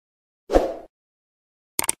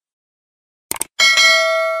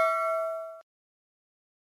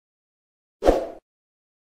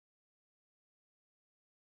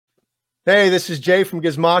Hey, this is Jay from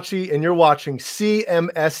Gizmochi, and you're watching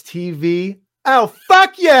CMS TV. Oh,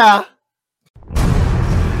 fuck yeah!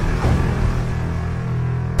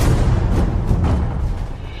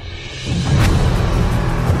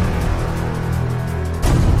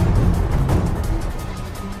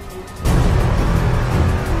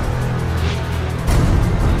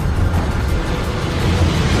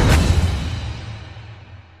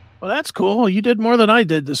 Well, that's cool. You did more than I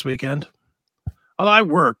did this weekend. Although I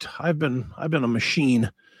worked. I've been a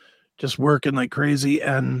machine, just working like crazy.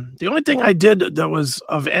 And the only thing I did that was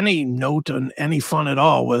of any note and any fun at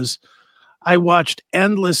all was I watched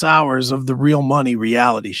endless hours of the Real Money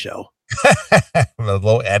reality show. The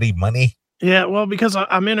little Eddie Money. Yeah, well, because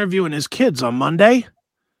I'm interviewing his kids on Monday.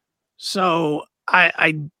 So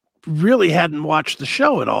I really hadn't watched the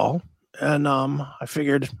show at all. And I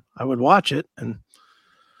figured I would watch it. And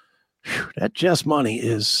that Jess Money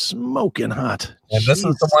is smoking hot. And this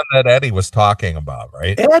is the one that Eddie was talking about,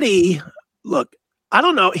 right? Eddie, look, I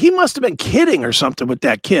don't know. He must have been kidding or something with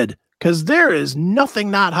that kid, because there is nothing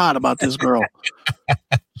not hot about this girl.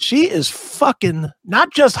 She is fucking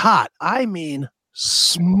not just hot. I mean,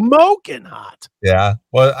 smoking hot. Yeah.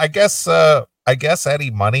 Well, I guess Eddie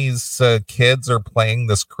Money's kids are playing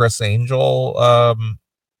this Chris Angel.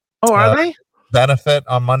 Are they? Benefit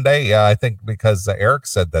on Monday. Yeah, I think because Eric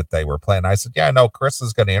said that they were playing. I said, yeah, I know Chris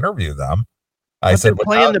is going to interview them. I said, they're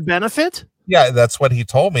playing the benefit? Yeah, that's what he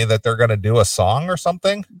told me, that they're going to do a song or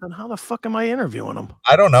something. Then how the fuck am I interviewing them?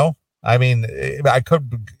 I don't know. I mean, I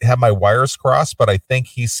could have my wires crossed, but I think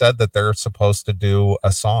he said that they're supposed to do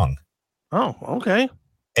a song. Oh, okay.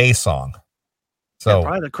 A song. So yeah,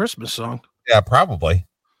 probably the Christmas song. Yeah, probably.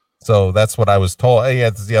 So that's what I was told. Hey,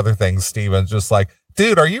 it's the other thing, Steven's just like,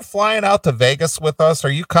 dude, are you flying out to Vegas with us?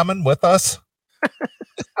 Are you coming with us?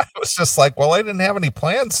 I was just like, well, I didn't have any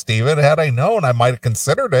plans, Steven. Had I known, I might have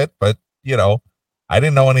considered it, but I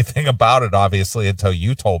didn't know anything about it, obviously, until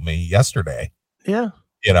you told me yesterday. Yeah.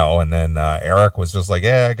 And then Eric was just like,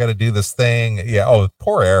 yeah, I got to do this thing. Yeah. Oh,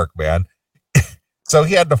 poor Eric, man. So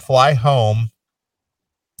he had to fly home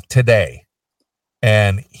today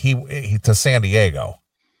and he to San Diego.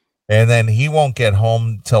 And then he won't get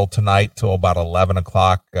home till tonight, till about 11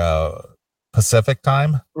 o'clock Pacific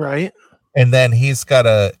time. Right. And then he's got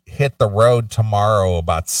to hit the road tomorrow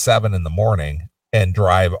about 7 a.m. and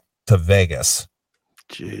drive to Vegas.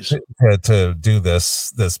 Jeez. To do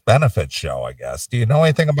this benefit show, I guess. Do you know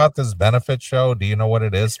anything about this benefit show? Do you know what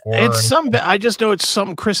it is for? I just know it's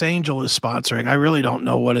something Chris Angel is sponsoring. I really don't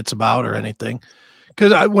know what it's about or anything.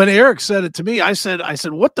 Because when Eric said it to me, I said,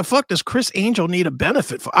 what the fuck does Chris Angel need a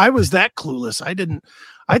benefit for? I was that clueless.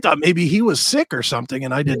 I thought maybe he was sick or something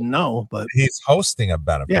and I didn't know, but he's hosting a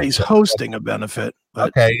benefit. Yeah, he's hosting a benefit. But,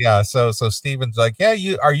 okay. Yeah. So Steven's like,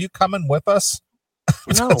 yeah, are you coming with us?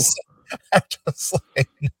 No. I just like,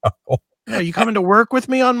 no. Yeah, you coming to work with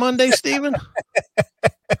me on Monday, Steven?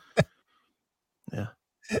 Yeah.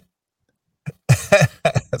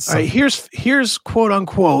 All right. Here's quote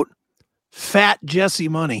unquote fat Jessie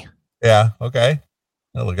Money. Yeah. Okay.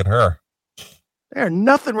 Now look at her. There's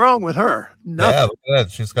nothing wrong with her. Nothing. Yeah, look at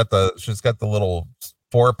that. She's got the little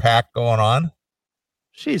 4-pack going on.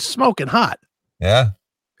 She's smoking hot. Yeah.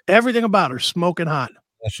 Everything about her smoking hot.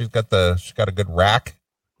 Yeah, she's got a good rack.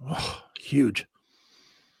 Oh, huge.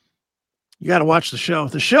 You got to watch the show.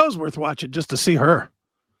 The show's worth watching just to see her,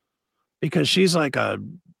 because she's like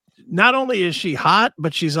not only is she hot,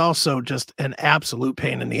 but she's also just an absolute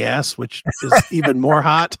pain in the ass, which is even more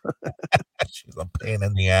hot. She's a pain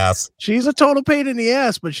in the ass. She's a total pain in the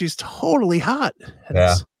ass, but she's totally hot. And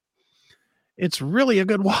yeah. It's really a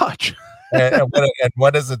good watch. and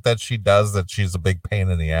what is it that she does that she's a big pain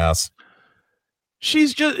in the ass?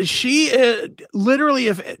 Literally,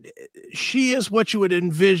 if she is what you would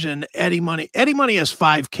envision Eddie Money. Eddie Money has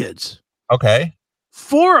 5 kids. Okay.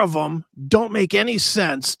 4 of them don't make any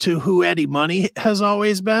sense to who Eddie Money has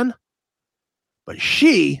always been. But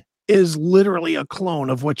she is literally a clone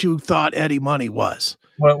of what you thought Eddie Money was.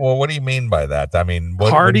 Well, what do you mean by that? I mean,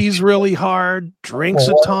 parties really hard, drinks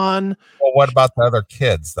a ton. Well, what about the other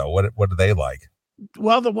kids though? What do they like?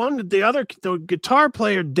 Well, the guitar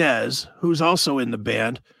player Dez, who's also in the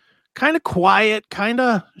band, kind of quiet, kind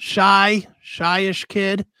of shyish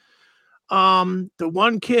kid. The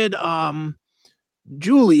one kid,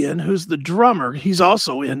 Julian, who's the drummer,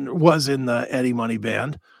 was in the Eddie Money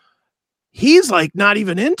band. He's like not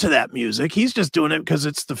even into that music. He's just doing it because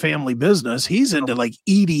it's the family business. He's into like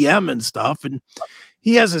EDM and stuff. And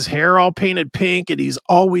he has his hair all painted pink and he's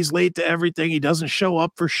always late to everything. He doesn't show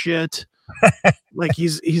up for shit. Like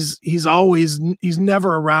he's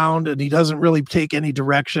never around, and he doesn't really take any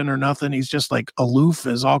direction or nothing. He's just like aloof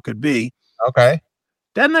as all could be. Okay.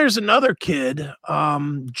 Then there's another kid,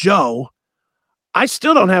 Joe. I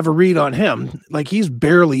still don't have a read on him. Like he's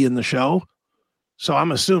barely in the show. So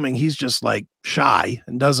I'm assuming he's just like shy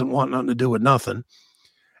and doesn't want nothing to do with nothing.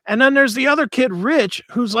 And then there's the other kid, Rich,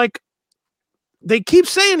 who's like, they keep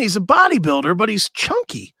saying he's a bodybuilder, but he's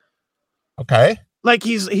chunky. Okay. Like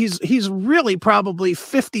he's really probably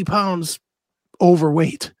 50 pounds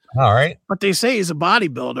overweight. All right. But they say he's a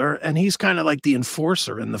bodybuilder, and he's kind of like the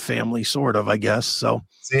enforcer in the family, sort of, I guess. So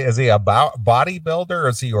is he a bodybuilder or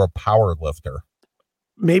is he a power lifter?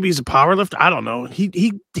 Maybe he's a power lifter. I don't know.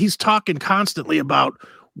 He's talking constantly about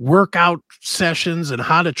workout sessions and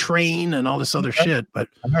how to train and all this other shit. But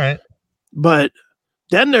all right. But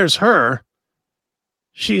then there's her.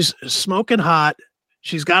 She's smoking hot.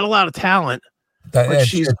 She's got a lot of talent. Is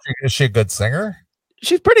she a good singer?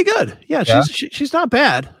 She's pretty good. Yeah, she's not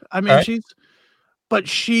bad. I mean, right.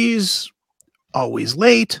 she's always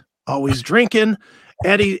late, always drinking.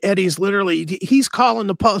 Eddie's literally, he's calling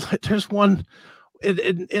the public. There's one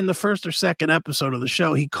in the first or second episode of the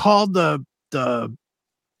show. He called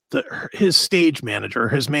his stage manager,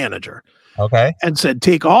 his manager. Okay. And said,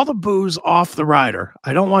 take all the booze off the rider.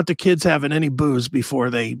 I don't want the kids having any booze before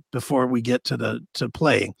we get to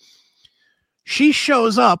playing. She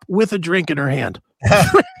shows up with a drink in her hand.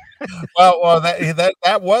 well,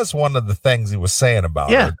 that was one of the things he was saying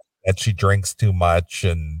about her, that she drinks too much,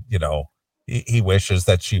 and he wishes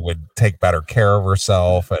that she would take better care of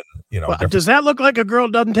herself, and does that look like a girl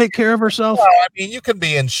doesn't take care of herself? Well, I mean, you can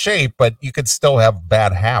be in shape, but you could still have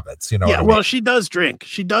bad habits. Well, she does drink,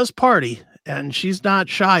 she does party, and she's not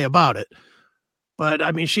shy about it. But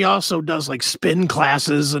I mean, she also does like spin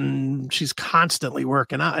classes, and she's constantly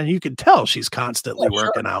working out, and you can tell she's constantly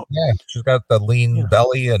working out. Yeah, she's got the lean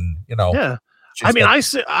belly, and Yeah, I mean,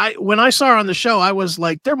 when I saw her on the show, I was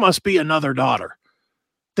like, there must be another daughter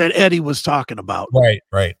that Eddie was talking about.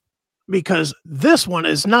 Right. Because this one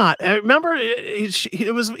is not. I remember he's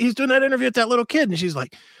doing that interview with that little kid, and she's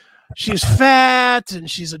like, she's fat, and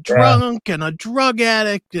she's a drunk and a drug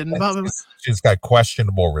addict, and she's got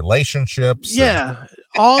questionable relationships. Yeah,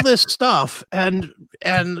 all this stuff, and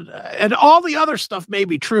all the other stuff may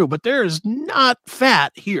be true, but there is not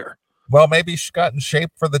fat here. Well, maybe she got in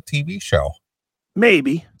shape for the TV show.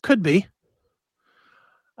 Maybe, could be.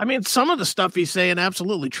 I mean, some of the stuff he's saying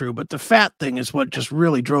absolutely true, but the fat thing is what just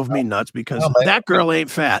really drove me nuts, because that girl ain't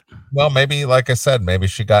fat. Well, maybe, like I said, maybe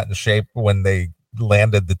she got in shape when they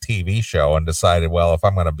landed the TV show and decided, well, if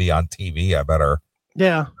I'm going to be on TV, I better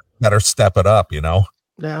step it up,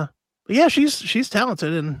 Yeah. But yeah, she's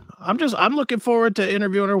talented, and I'm looking forward to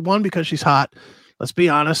interviewing her. One, because she's hot. Let's be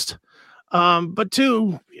honest. But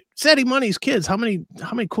two, it's Eddie Money's kids. How many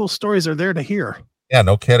cool stories are there to hear? Yeah,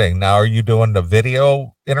 no kidding. Now, are you doing the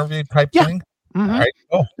video interview type thing? Mm-hmm. All right,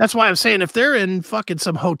 cool. That's why I'm saying, if they're in fucking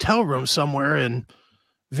some hotel room somewhere in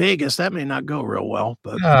Vegas, that may not go real well.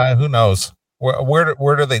 But who knows?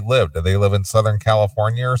 Where do they live? Do they live in Southern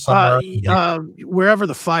California or somewhere? Wherever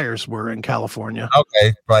the fires were in California.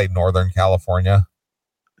 Okay, probably Northern California.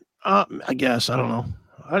 I guess, I don't know.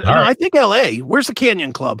 I think LA. Where's the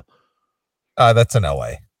Canyon Club? That's in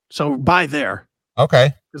LA. So by there.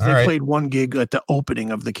 Okay. Because they played one gig at the opening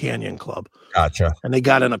of the Canyon Club. Gotcha. And they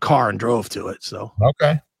got in a car and drove to it. So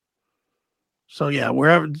okay. So yeah,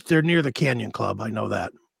 wherever they're near the Canyon Club, I know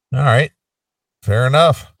that. All right. Fair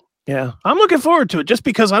enough. Yeah, I'm looking forward to it, just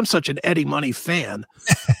because I'm such an Eddie Money fan.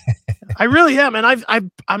 I really am,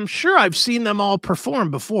 and I'm sure I've seen them all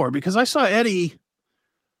perform before, because I saw Eddie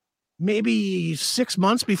maybe 6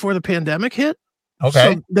 months before the pandemic hit.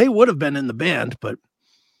 Okay. So they would have been in the band, but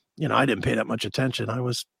I didn't pay that much attention. I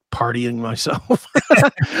was partying myself.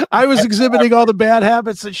 I was exhibiting all the bad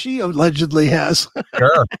habits that she allegedly has.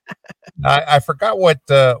 Sure. I forgot what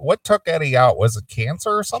took Eddie out. Was it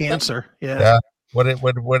cancer or something? Cancer. Yeah. What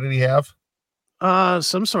did he have?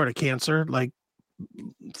 Some sort of cancer, like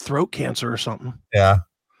throat cancer or something. Yeah.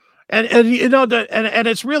 And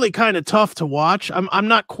it's really kind of tough to watch. I'm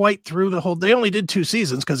not quite through the whole. They only did 2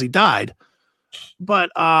 seasons because he died,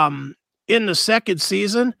 but in the second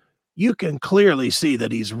season, you can clearly see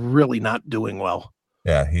that he's really not doing well.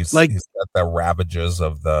 Yeah, he's got the ravages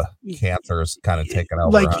of the cancers kind of taken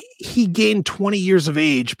over. Like he gained 20 years of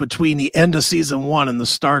age between the end of season 1 and the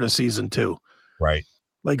start of season 2. Right.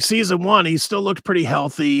 Like season 1, he still looked pretty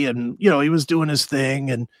healthy, and he was doing his thing,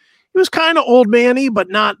 and he was kind of old man-y, but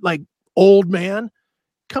not like old man.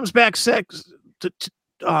 Comes back season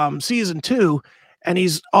 2, and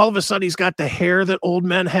he's all of a sudden he's got the hair that old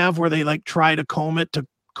men have, where they like try to comb it to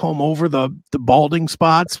comb over the balding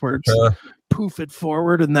spots where it's Sure. poof it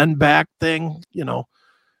forward and then back thing,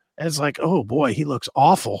 it's like, oh boy, he looks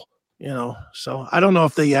awful, so I don't know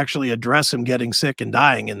if they actually address him getting sick and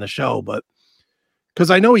dying in the show, but because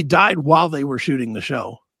I know he died while they were shooting the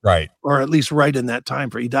show, Right. or at least right in that time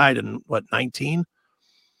frame. He died in 19?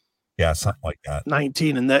 Yeah, something like that.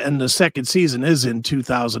 19, and the second season is in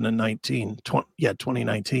 2019.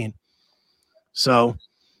 2019. So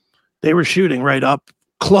they were shooting right up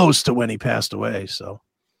close to when he passed away. So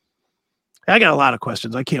I got a lot of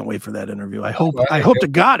questions. I can't wait for that interview. I hope to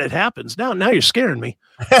God it happens. Now you're scaring me.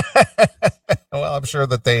 Well, I'm sure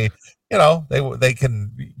that they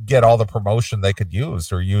can get all the promotion they could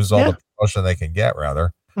use, or use all the promotion they can get,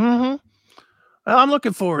 rather. Mm-hmm. Well, I'm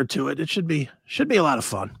looking forward to it. It should be a lot of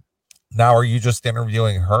fun. Now, are you just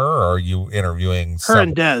interviewing her, or are you interviewing her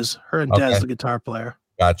and Dez, the guitar player?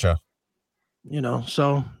 Gotcha.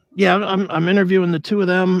 So yeah, I'm interviewing the two of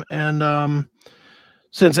them, and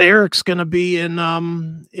since Eric's going to be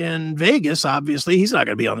in Vegas, obviously he's not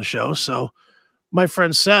going to be on the show. So my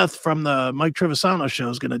friend Seth from the Mike Trivisano show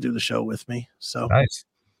is going to do the show with me. So nice.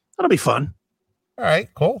 That'll be fun. All right,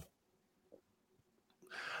 cool.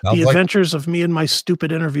 The adventures of me and my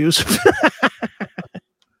stupid interviews.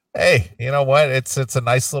 Hey, you know what? It's a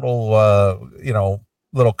nice little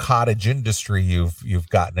little cottage industry you've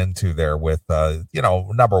gotten into there with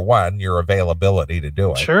number one, your availability to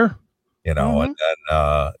do it. Sure. And then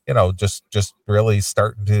just really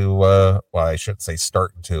starting to well, I shouldn't say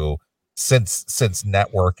starting to, since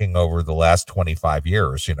networking over the last 25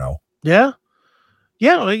 years, Yeah.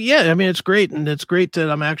 I mean, it's great. And it's great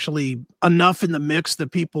that I'm actually enough in the mix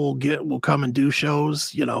that people will come and do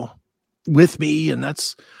shows, with me. And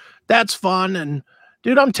that's fun. And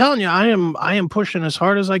dude, I'm telling you, I am pushing as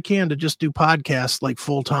hard as I can to just do podcasts like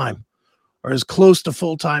full time, or as close to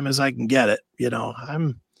full time as I can get it. This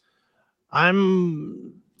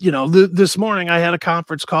morning I had a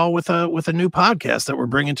conference call with a new podcast that we're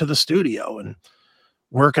bringing to the studio and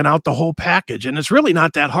working out the whole package. And it's really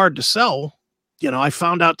not that hard to sell. I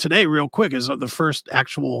found out today real quick is the first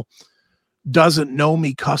actual doesn't know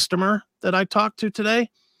me customer that I talked to today.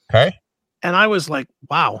 Okay. And I was like,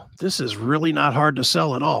 wow, this is really not hard to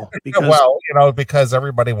sell at all. Because, because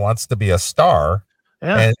everybody wants to be a star.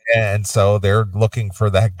 Yeah. And so they're looking for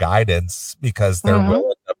that guidance because they're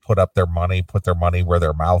willing to put their money where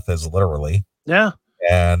their mouth is, literally. Yeah.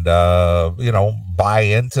 And, buy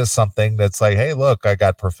into something that's like, hey, look, I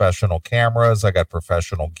got professional cameras. I got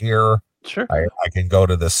professional gear. Sure. I can go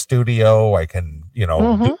to the studio. I can,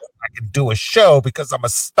 I can do a show because I'm a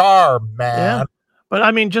star, man. Yeah. But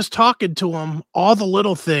I mean, just talking to him, all the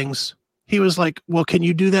little things, he was like, well, can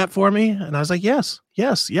you do that for me? And I was like, yes.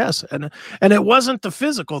 And it wasn't the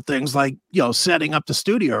physical things like, setting up the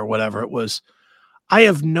studio or whatever. It was, I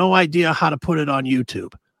have no idea how to put it on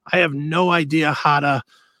YouTube. I have no idea how to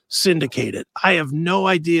syndicate it. I have no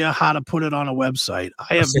idea how to put it on a website.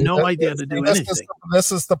 I have no idea to do anything.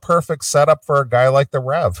 This is the perfect setup for a guy like the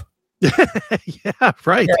Rev. Yeah,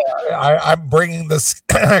 right. Yeah, I'm bringing this,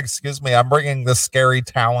 excuse me, I'm bringing this scary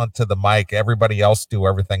talent to the mic. Everybody else do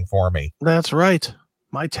everything for me. That's right.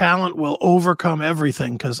 My talent will overcome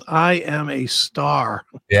everything because I am a star.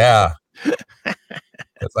 Yeah.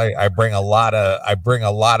 I bring a lot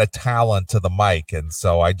of talent to the mic, and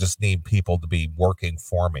so I just need people to be working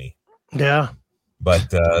for me. Yeah. But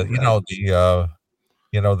the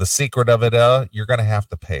secret of it, you're going to have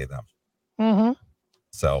to pay them. Mm-hmm.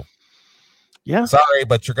 So, yeah, sorry,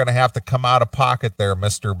 but you're going to have to come out of pocket there,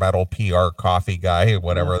 Mr. Metal PR coffee guy,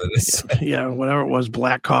 whatever it is. Yeah, whatever it was,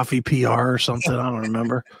 Black Coffee PR or something. I don't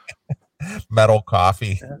remember. Metal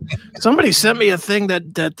coffee. Yeah. Somebody sent me a thing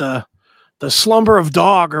that the Slumber of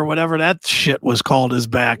Dog or whatever that shit was called is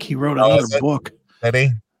back. He wrote another book. Did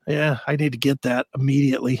he? Yeah, I need to get that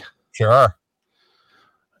immediately. Sure.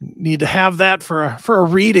 Need to have that for a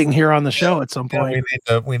reading here on the show at some point.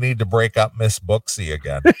 We need to break up Miss Booksy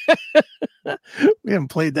again. We haven't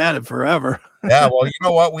played that in forever. Yeah, well, you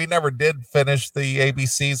know what? We never did finish the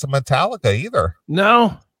ABCs of Metallica either.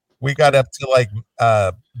 No. We got up to like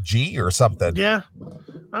G or something. Yeah.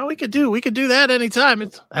 Well, we could do that anytime.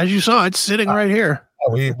 It's, as you saw, it's sitting right here.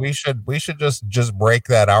 We should just break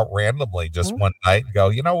that out randomly just one night and go,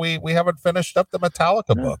 we haven't finished up the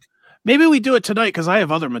Metallica book. Maybe we do it tonight because I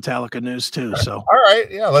have other Metallica news too. So all right,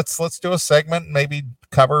 yeah, let's do a segment, maybe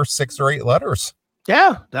cover 6 or 8 letters.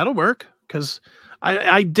 Yeah, that'll work because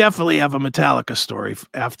I definitely have a Metallica story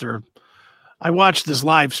after I watched this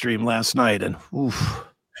live stream last night, and oof,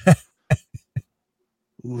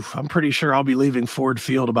 I'm pretty sure I'll be leaving Ford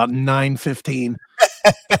Field about 9:15.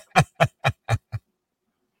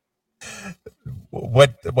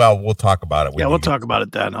 what? Well, we'll talk about it. Yeah, we'll talk about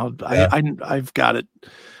it then. I've got it.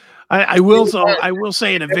 I will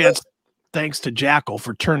say in advance, thanks to Jackal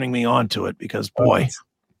for turning me on to it, because boy.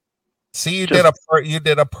 See, you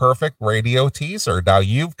did a perfect radio teaser. Now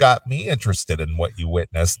you've got me interested in what you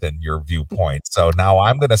witnessed and your viewpoint. So now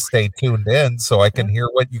I'm going to stay tuned in so I can hear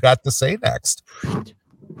what you got to say next.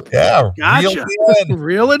 Yeah, gotcha.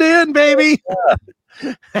 Reel it in, baby.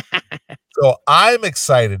 Yeah. So I'm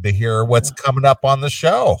excited to hear what's coming up on the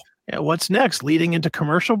show. Yeah, what's next? Leading into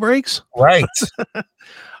commercial breaks, right?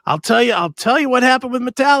 I'll tell you what happened with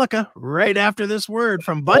Metallica right after this word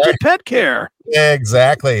from Budget Pet Care. Yeah,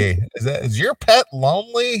 exactly. Is your pet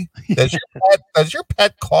lonely? Does your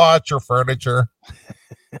pet claw at your furniture?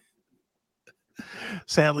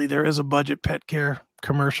 Sadly, there is a Budget Pet Care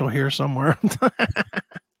commercial here somewhere.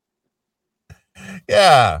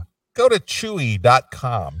 Yeah. Go to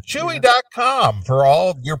Chewy.com. Chewy.com for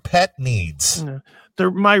all your pet needs.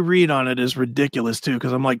 My read on it is ridiculous too,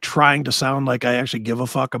 because I'm like trying to sound like I actually give a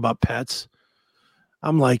fuck about pets.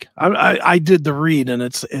 I'm like, I did the read, and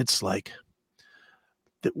it's like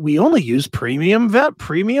we only use premium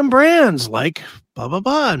brands like blah blah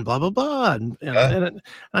blah and blah blah blah, and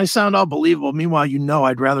I sound all believable. Meanwhile,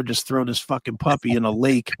 I'd rather just throw this fucking puppy in a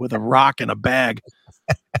lake with a rock in a bag.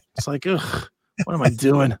 It's like, ugh, what am I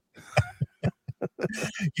doing?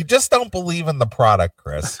 You just don't believe in the product,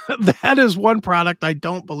 Chris. That is one product I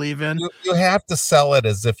don't believe in. You have to sell it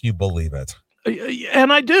as if you believe it.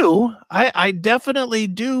 And I do. I definitely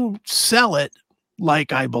do sell it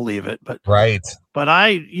like I believe it. But right.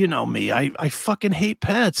 But you know me, I fucking hate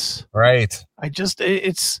pets. Right.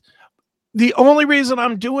 It's the only reason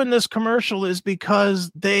I'm doing this commercial is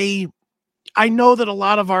because I know that a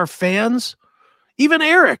lot of our fans, even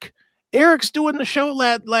Eric's doing the show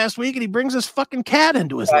last week, and he brings his fucking cat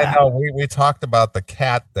into his lap. I know. We talked about the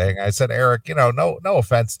cat thing. I said, Eric, no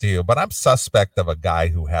offense to you, but I'm suspect of a guy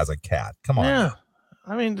who has a cat. Come on. Yeah.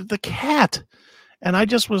 I mean, the cat. And I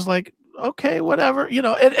just was like, okay, whatever,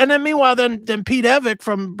 and then meanwhile, then Pete Evick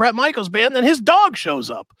from Bret Michaels' band, then his dog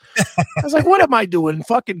shows up. I was like, what am I doing?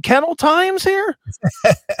 Fucking kennel times here?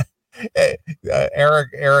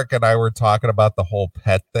 Eric and I were talking about the whole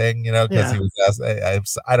pet thing, because he was asking,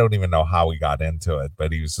 I don't even know how we got into it,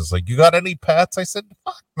 but he was just like, you got any pets? I said,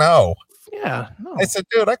 fuck no. Yeah, no. I said,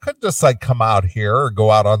 dude, I couldn't just like come out here or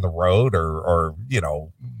go out on the road or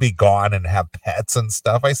be gone and have pets and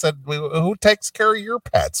stuff. I said, who takes care of your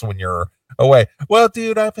pets when you're away? Well,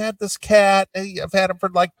 dude, I've had this cat. I've had him for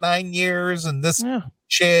like 9 years, and this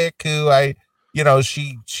chick who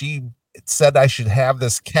she said I should have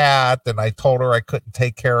this cat, and I told her I couldn't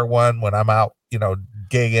take care of one when I'm out,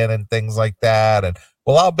 gigging and things like that. And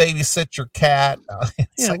well, I'll babysit your cat.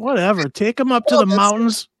 Yeah, like, whatever. Take him up to the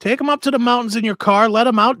mountains. Take him up to the mountains in your car. Let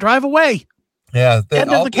him out. Drive away. Yeah.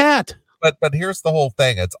 End of the cat. But here's the whole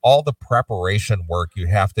thing. It's all the preparation work you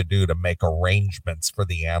have to do to make arrangements for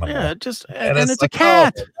the animal. Yeah, and it's like, a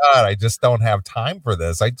cat. Oh my God, I just don't have time for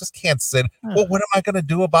this. I just can't sit. Well, what am I going to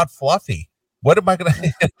do about Fluffy? What am I going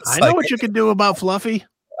to? I know what you can do about Fluffy.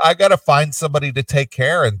 I got to find somebody to take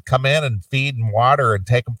care and come in and feed and water and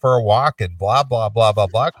take them for a walk and blah, blah, blah, blah,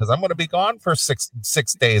 blah. Because I'm going to be gone for six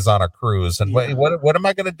days on a cruise. And what am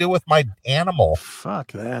I going to do with my animal?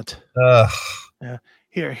 Fuck that. Yeah.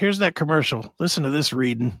 Here's that commercial. Listen to this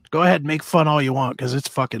reading. Go ahead and make fun all you want, because it's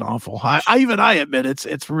fucking awful. I admit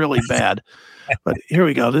it's really bad. But here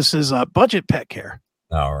we go. This is Budget Pet Care.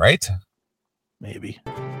 All right. Maybe.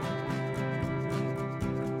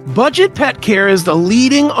 Budget Pet Care is the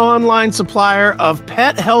leading online supplier of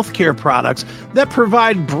pet healthcare products that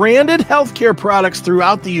provide branded healthcare products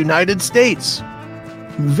throughout the United States.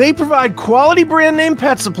 They provide quality brand name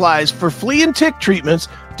pet supplies for flea and tick treatments,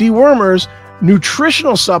 dewormers,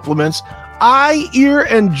 nutritional supplements, eye, ear,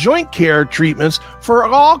 and joint care treatments for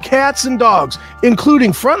all cats and dogs,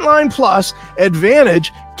 including Frontline Plus,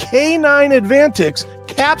 Advantage, K9 Advantix,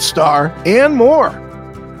 Capstar, and more.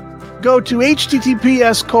 Go to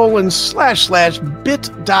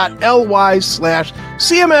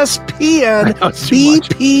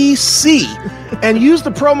https://bit.ly/CMSPNBPC and use the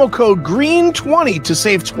promo code GREEN20 to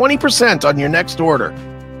save 20% on your next order.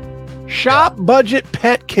 Shop Budget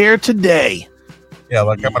Pet Care today. Yeah,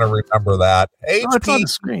 look, I'm going to remember that.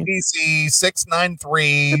 HTTPC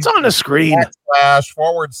 693. It's on the screen.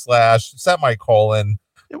 / semicolon.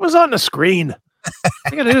 It was on the screen.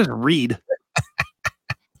 I got to do is read.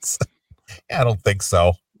 I don't think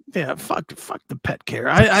so. Yeah, fuck the pet care.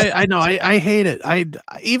 I know. I hate it.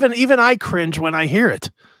 Even I cringe when I hear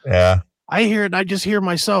it. Yeah. I hear it and I just hear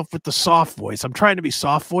myself with the soft voice. I'm trying to be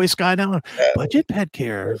soft voice guy now. Budget Pet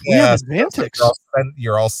Care. We have Advantix.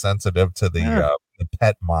 You're all sensitive to the the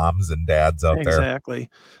pet moms and dads out there. Exactly.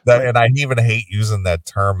 And I even hate using that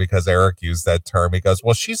term because Eric used that term. He goes,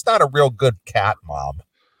 well, she's not a real good cat mom. I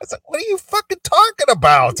was like, what are you fucking talking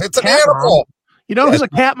about? It's an animal. Mom. You know who's a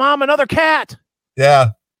cat mom? Another cat.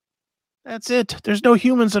 Yeah. That's it. There's no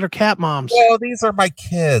humans that are cat moms. Well, these are my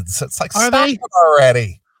kids. It's like, are stop they them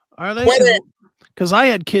already. Are they? Because I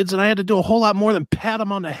had kids and I had to do a whole lot more than pat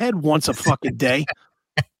them on the head once a fucking day.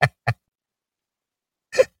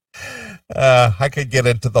 I could get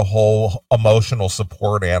into the whole emotional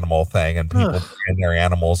support animal thing and people bring their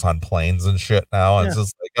animals on planes and shit now. It's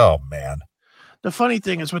just like, oh man. The funny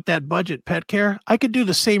thing is with that budget pet care, I could do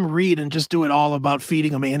the same read and just do it all about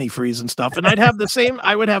feeding them antifreeze and stuff. And I would have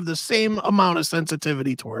the same amount of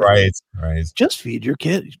sensitivity toward it. Right. Just feed your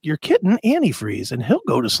kitten antifreeze and he'll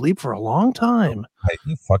go to sleep for a long time. Right,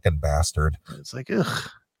 you fucking bastard. It's like, ugh,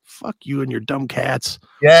 fuck you and your dumb cats.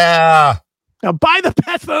 Yeah. Now buy the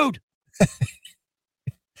pet food.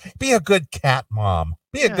 Be a good cat mom.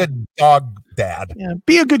 Be a good dog dad. Yeah,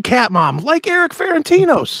 be a good cat mom, like Eric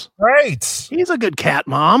Ferentinos. Right. He's a good cat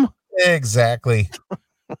mom. Exactly.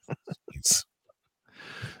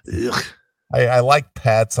 I like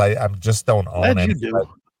pets. I just don't own any.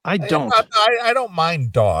 I don't. I don't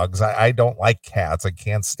mind dogs. I don't like cats. I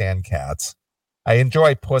can't stand cats. I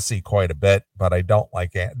enjoy pussy quite a bit, but I don't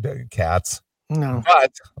like cats. No.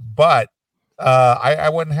 But I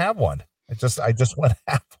wouldn't have one. I just wouldn't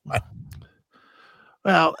have one.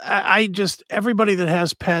 Well, everybody that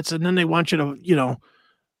has pets and then they want you to,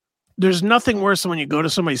 there's nothing worse than when you go to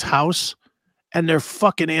somebody's house and their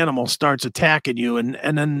fucking animal starts attacking you and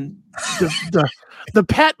then the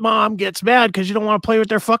pet mom gets mad because you don't want to play with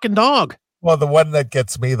their fucking dog. Well, the one that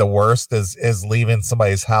gets me the worst is leaving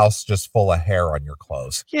somebody's house just full of hair on your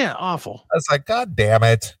clothes. Yeah, awful. I was like, God damn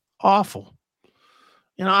it. Awful.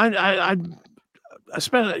 I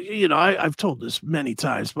spent, I've told this many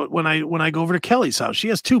times, but when I go over to Kelly's house, she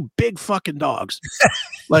has two big fucking dogs.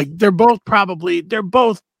 Like they're both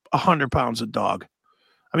 100 pounds a dog.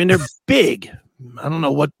 I mean, they're big. I don't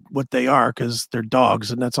know what they are because they're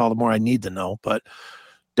dogs and that's all the more I need to know, but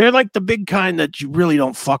they're like the big kind that you really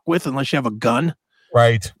don't fuck with unless you have a gun.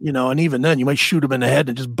 Right. And even then you might shoot them in the head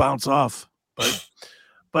and just bounce off.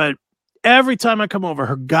 But every time I come over,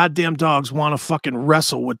 her goddamn dogs want to fucking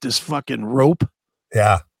wrestle with this fucking rope.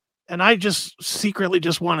 Yeah. And I just secretly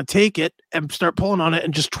just want to take it and start pulling on it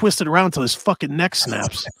and just twist it around until his fucking neck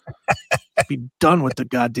snaps. Be done with the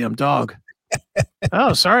goddamn dog.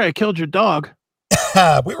 Oh, sorry, I killed your dog.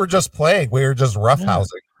 We were just playing. We were just roughhousing.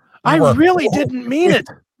 I really didn't mean it.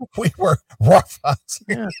 We were roughhousing.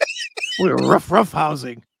 Yeah. We were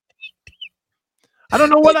roughhousing. I don't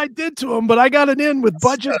know what I did to him, but I got it in with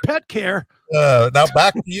budget pet care. Now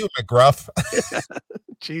back to you, McGruff.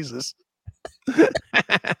 Jesus.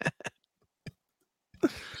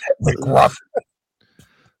 McGruff.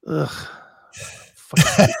 Ugh.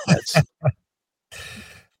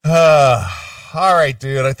 All right,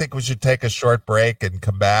 dude. I think we should take a short break and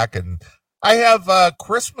come back. And I have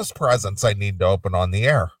Christmas presents I need to open on the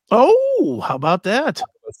air. Oh, how about that?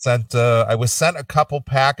 I was sent a couple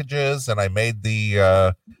packages, and I made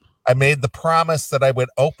the promise that I would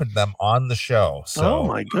open them on the show. So, oh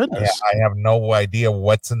my goodness, I have no idea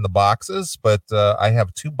what's in the boxes, but I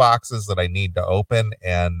have 2 boxes that I need to open,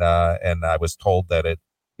 and I was told that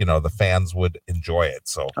the fans would enjoy it.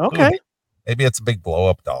 So okay, maybe it's a big blow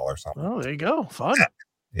up doll or something. Oh, there you go, fun.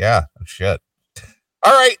 Yeah, shit.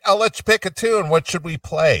 All right, I'll let you pick a tune. What should we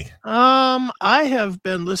play? I have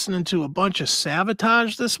been listening to a bunch of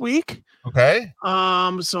Sabotage this week. Okay.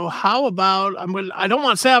 So how about I don't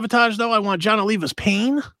want Sabotage though. I want John Oliva's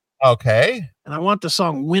Pain. Okay. And I want the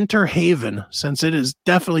song Winter Haven, since it is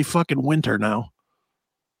definitely fucking winter now.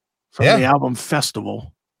 From the album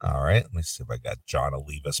Festival. All right. Let me see if I got John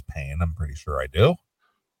Oliva's Pain. I'm pretty sure I do.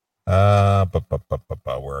 Where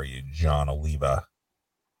are you, John Oliva?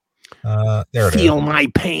 There it is. Feel My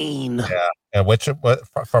Pain. Yeah. And what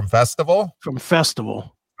from Festival? From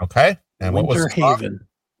Festival. Okay. And Winter what was the Haven? Song?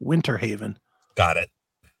 Winter Haven. Got it.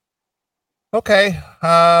 Okay.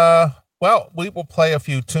 Well, we will play a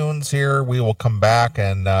few tunes here. We will come back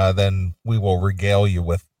and then we will regale you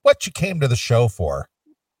with what you came to the show for.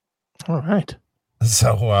 All right.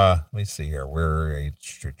 So let me see here. We're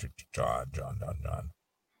John.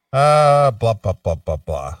 Blah blah blah blah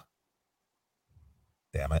blah.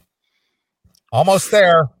 Damn it. Almost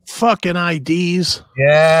there. Fucking IDs.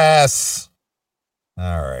 Yes.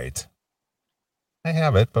 All right. I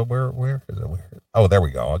have it, but where is it? Oh, there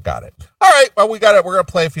we go. I got it. All right. Well, we got it. We're going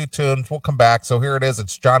to play a few tunes. We'll come back. So here it is.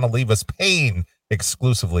 It's John Oliva's Pain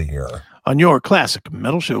exclusively here on your classic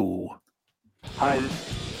metal show. Hi,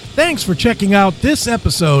 Thanks for checking out this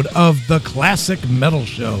episode of The Classic Metal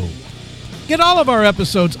Show. Get all of our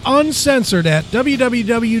episodes uncensored at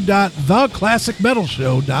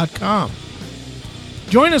www.theclassicmetalshow.com.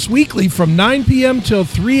 Join us weekly from 9 p.m. till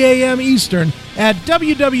 3 a.m. Eastern at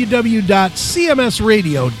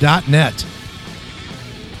www.cmsradio.net.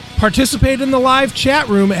 Participate in the live chat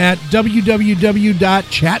room at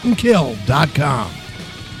www.chatandkill.com.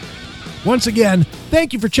 Once again,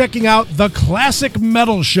 thank you for checking out The Classic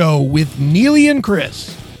Metal Show with Neely and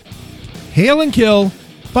Chris. Hail and kill,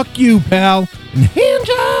 fuck you, pal, and hand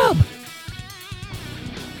job!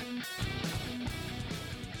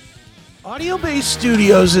 Audio Base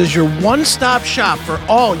Studios is your one-stop shop for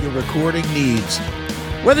all your recording needs.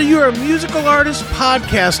 Whether you're a musical artist,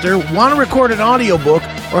 podcaster, want to record an audiobook,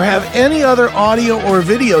 or have any other audio or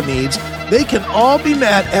video needs, they can all be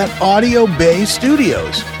met at Audio Bay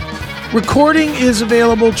Studios. Recording is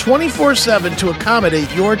available 24/7 to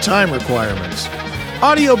accommodate your time requirements.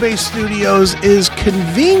 Audio Bay Studios is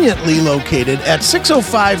conveniently located at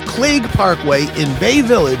 605 Clague Parkway in Bay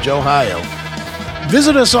Village, Ohio.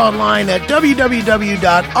 Visit us online at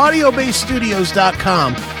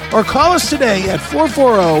www.audiobasestudios.com or call us today at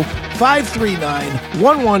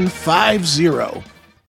 440-539-1150.